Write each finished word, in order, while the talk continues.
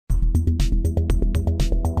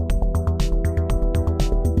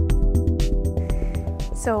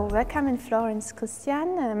So, welcome in Florence,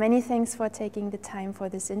 Christian. Many thanks for taking the time for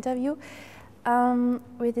this interview.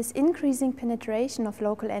 With this increasing penetration of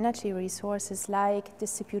local energy resources like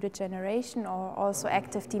distributed generation or also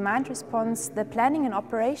active demand response, the planning and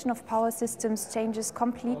operation of power systems changes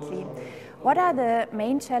completely. What are the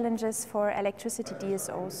main challenges for electricity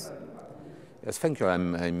DSOs? Yes, thank you.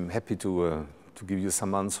 I'm happy to give you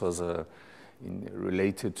some answers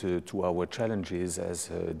related to our challenges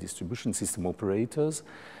as distribution system operators.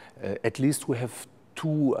 At least we have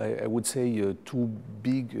two, I would say, two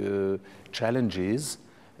big challenges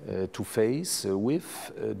to face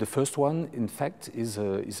with. The first one, in fact, is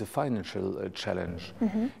a financial challenge.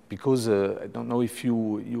 Because I don't know if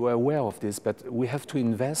you are aware of this, but we have to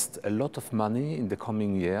invest a lot of money in the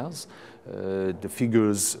coming years. The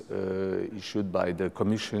figures issued by the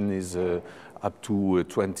Commission is up to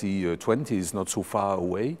 2020 is not so far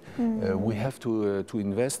away. We have to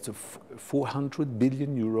invest 400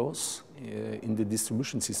 billion euros in the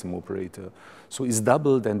distribution system operator. So it's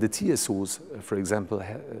doubled, and the DSOs, for example,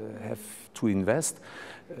 have to invest.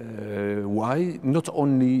 Why? Not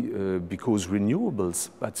only because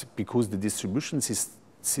renewables, but because the distribution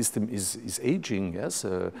system is aging. Yes,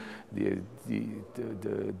 the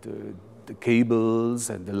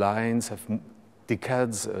cables and the lines have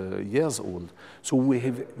decades, years old. So we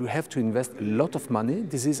have to invest a lot of money.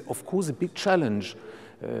 This is, of course, a big challenge.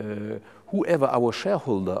 Whoever our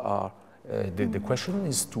shareholder are, the question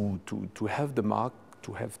is to have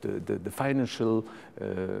the financial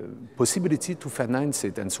possibility to finance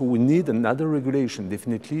it. And so we need another regulation.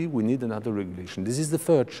 Definitely, we need another regulation. This is the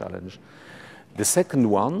third challenge. The second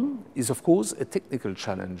one is, of course, a technical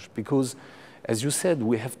challenge, because as you said,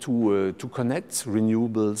 we have to connect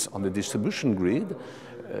renewables on the distribution grid.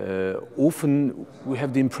 Often we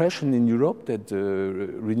have the impression in Europe that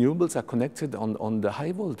renewables are connected on the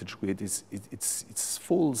high voltage grid. It's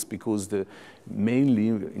false, because mainly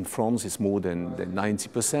in France it's more than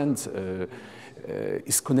 90%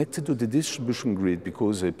 is connected to the distribution grid,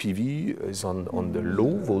 because PV is on the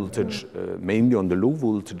low voltage, mainly on the low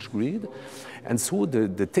voltage grid. And so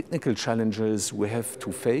the technical challenges we have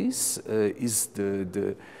to face is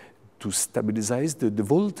to stabilize the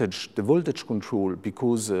voltage control,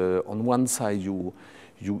 because on one side you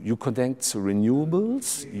connect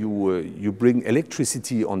renewables, you bring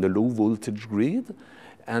electricity on the low voltage grid,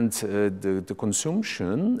 and the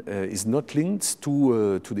consumption is not linked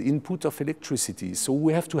to the input of electricity. So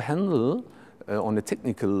we have to handle on a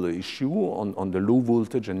technical issue on the low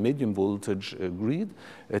voltage and medium voltage grid,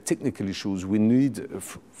 technical issues. We need,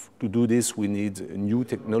 to do this, we need new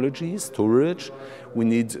technology, storage. We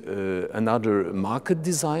need another market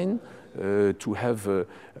design to have a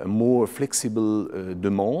more flexible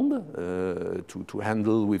demand to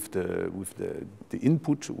handle with the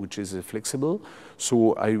input, which is flexible.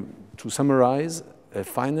 So to summarize, a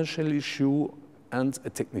financial issue and a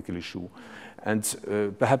technical issue.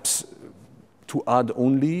 And perhaps to add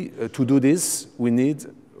only, to do this, we need,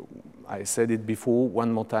 I said it before,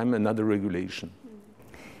 one more time, another regulation.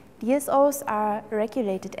 DSOs are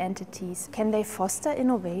regulated entities. Can they foster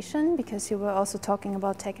innovation? Because you were also talking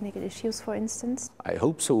about technical issues, for instance. I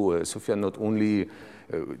hope so, Sophia. Not only,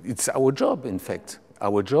 it's our job, in fact.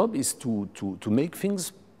 Our job is to make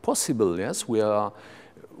things possible, yes?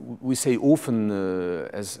 We say often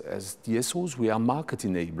as DSOs, we are market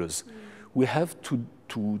enablers. We have to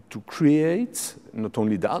create not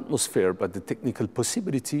only the atmosphere, but the technical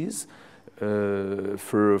possibilities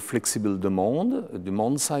for flexible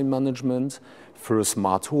demand side management, for a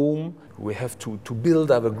smart home. We have to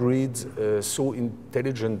build our grid so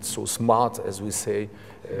intelligent, so smart, as we say,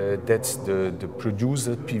 that the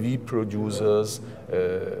producer, PV producers,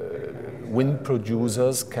 wind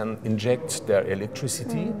producers can inject their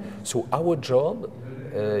electricity. So our job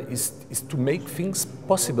is to make things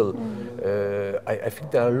possible. I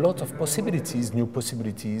think there are a lot of possibilities, new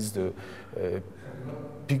possibilities, the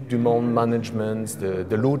peak demand management,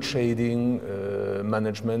 the load shading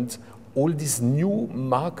management. All these new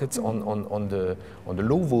markets on the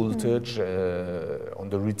low voltage, on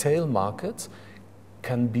the retail market,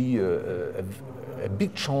 can be a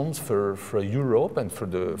big chance for Europe and for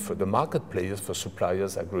the market players, for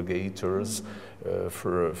suppliers, aggregators,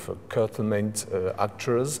 for curtailment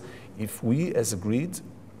actors, if we as a grid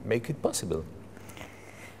make it possible.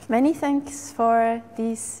 Many thanks for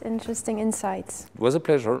these interesting insights. It was a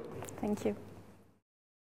pleasure. Thank you.